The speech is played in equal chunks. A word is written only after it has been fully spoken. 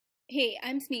Hey,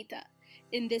 I'm Smita.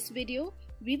 In this video,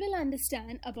 we will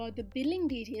understand about the billing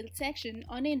details section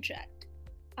on Interakt.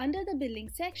 Under the billing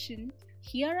section,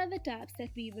 here are the tabs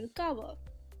that we will cover.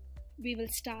 We will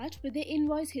start with the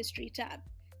Invoice History tab,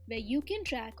 where you can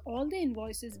track all the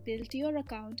invoices billed to your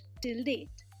account till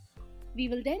date. We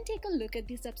will then take a look at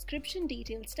the Subscription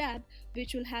Details tab,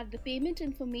 which will have the payment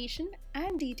information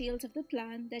and details of the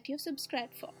plan that you've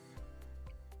subscribed for.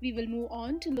 We will move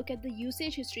on to look at the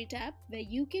Usage History tab, where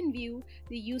you can view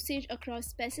the usage across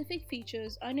specific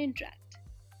features on Interakt.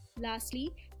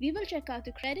 Lastly, we will check out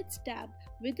the Credits tab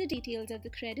with the details of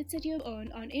the credits that you have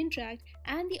earned on Interakt,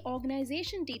 and the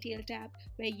Organization Detail tab,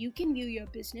 where you can view your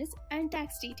business and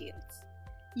tax details.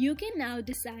 You can now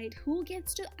decide who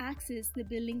gets to access the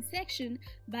billing section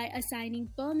by assigning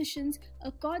permissions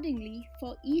accordingly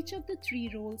for each of the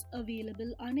 3 roles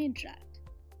available on Interakt.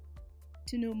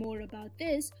 To know more about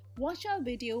this, watch our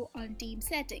video on Team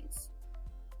Settings.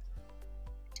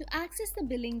 To access the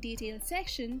billing details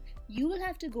section, you will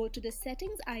have to go to the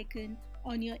Settings icon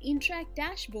on your Interakt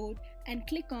dashboard and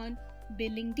click on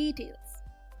Billing Details.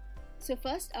 So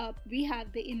first up, we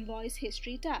have the Invoice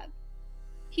History tab.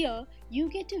 Here, you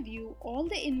get to view all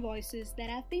the invoices that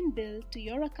have been billed to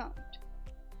your account.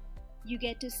 You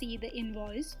get to see the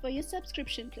invoice for your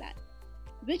subscription plan,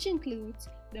 which includes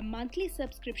the monthly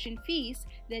subscription fees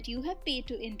that you have paid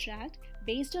to Interakt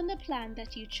based on the plan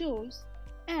that you chose,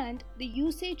 and the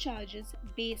usage charges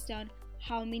based on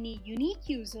how many unique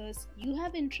users you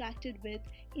have interacted with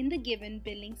in the given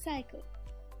billing cycle.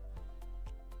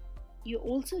 You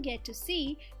also get to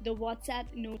see the WhatsApp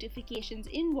notifications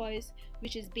invoice,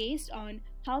 which is based on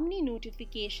how many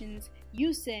notifications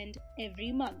you send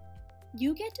every month.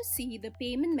 You get to see the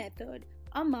payment method,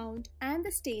 amount, and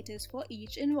the status for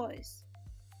each invoice.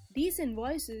 These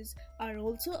invoices are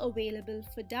also available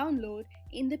for download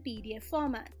in the PDF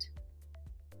format.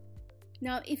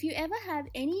 Now, if you ever have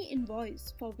any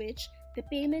invoice for which the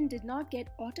payment did not get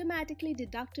automatically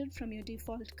deducted from your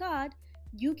default card,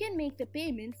 you can make the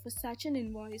payment for such an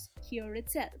invoice here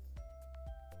itself.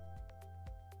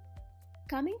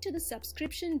 Coming to the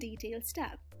Subscription Details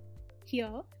tab.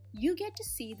 Here, you get to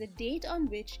see the date on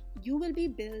which you will be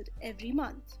billed every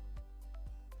month.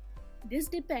 This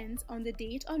depends on the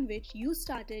date on which you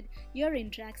started your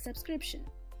Interakt subscription.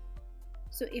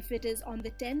 So if it is on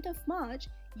the 10th of March,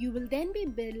 you will then be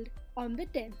billed on the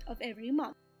 10th of every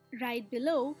month. Right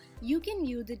below, you can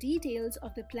view the details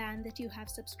of the plan that you have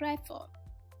subscribed for.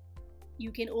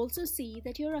 You can also see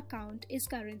that your account is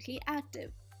currently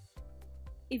active.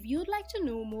 If you'd like to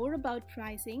know more about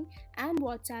pricing and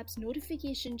WhatsApp's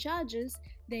notification charges,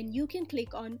 then you can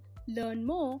click on Learn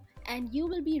More and you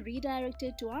will be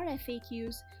redirected to our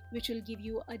FAQs, which will give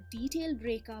you a detailed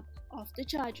breakup of the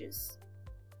charges.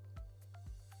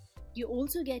 You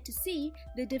also get to see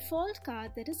the default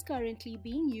card that is currently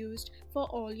being used for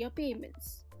all your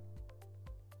payments.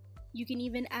 You can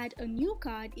even add a new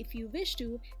card if you wish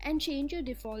to and change your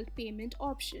default payment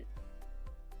option.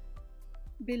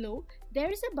 Below,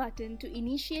 there is a button to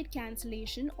initiate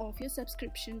cancellation of your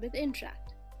subscription with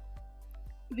Interakt.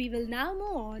 We will now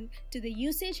move on to the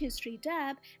Usage History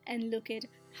tab and look at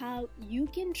how you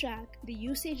can track the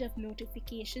usage of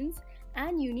notifications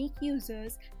and unique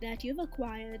users that you've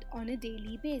acquired on a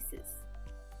daily basis.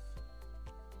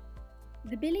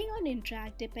 The billing on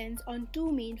Interakt depends on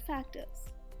 2 main factors,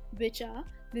 which are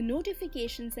the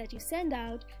notifications that you send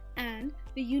out and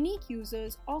the unique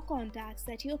users or contacts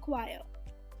that you acquire.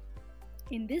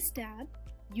 In this tab,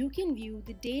 you can view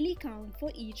the daily count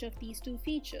for each of these 2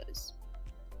 features.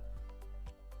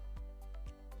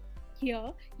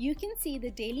 Here, you can see the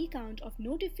daily count of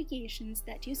notifications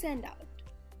that you send out.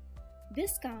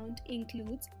 This count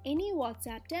includes any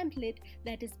WhatsApp template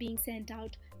that is being sent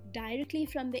out directly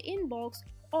from the inbox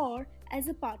or as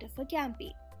a part of a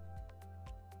campaign.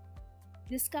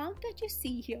 This count that you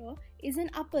see here is an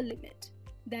upper limit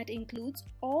that includes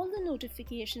all the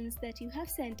notifications that you have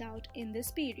sent out in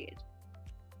this period.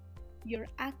 Your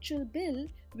actual bill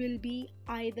will be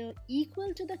either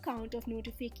equal to the count of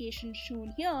notifications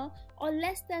shown here or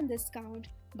less than this count,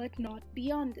 but not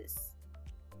beyond this.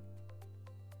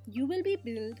 You will be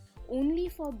billed only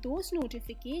for those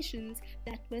notifications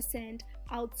that were sent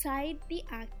outside the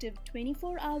active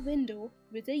 24-hour window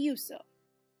with a user.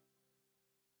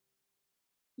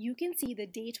 You can see the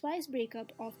date-wise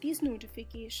breakup of these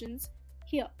notifications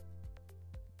here.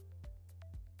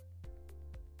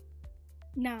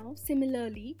 Now,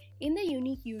 similarly, in the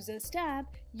Unique Users tab,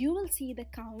 you will see the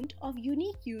count of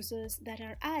unique users that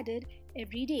are added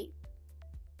every day.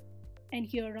 And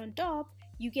here on top,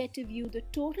 you get to view the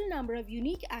total number of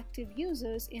unique active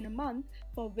users in a month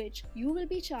for which you will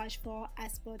be charged for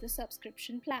as per the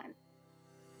subscription plan.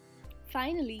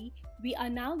 Finally, we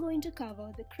are now going to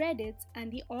cover the credits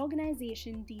and the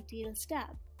organization details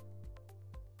tab.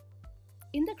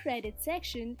 In the credits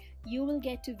section, you will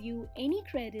get to view any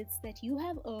credits that you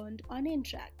have earned on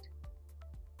Interakt.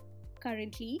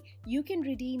 Currently, you can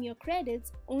redeem your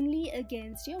credits only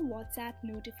against your WhatsApp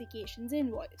notifications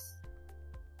invoice.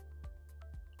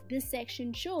 This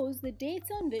section shows the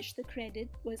dates on which the credit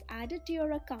was added to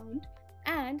your account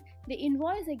and the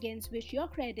invoice against which your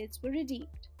credits were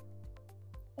redeemed.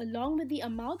 Along with the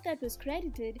amount that was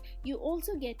credited, you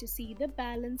also get to see the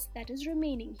balance that is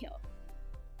remaining here.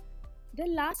 The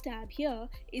last tab here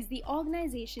is the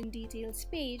organization details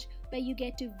page, where you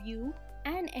get to view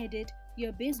and edit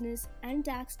your business and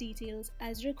tax details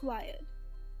as required.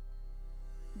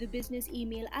 The business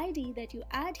email ID that you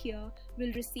add here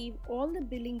will receive all the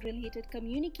billing related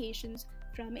communications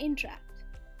from Interakt.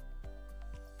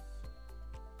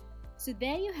 So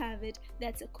there you have it.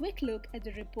 That's a quick look at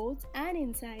the reports and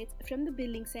insights from the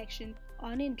billing section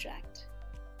on Interakt.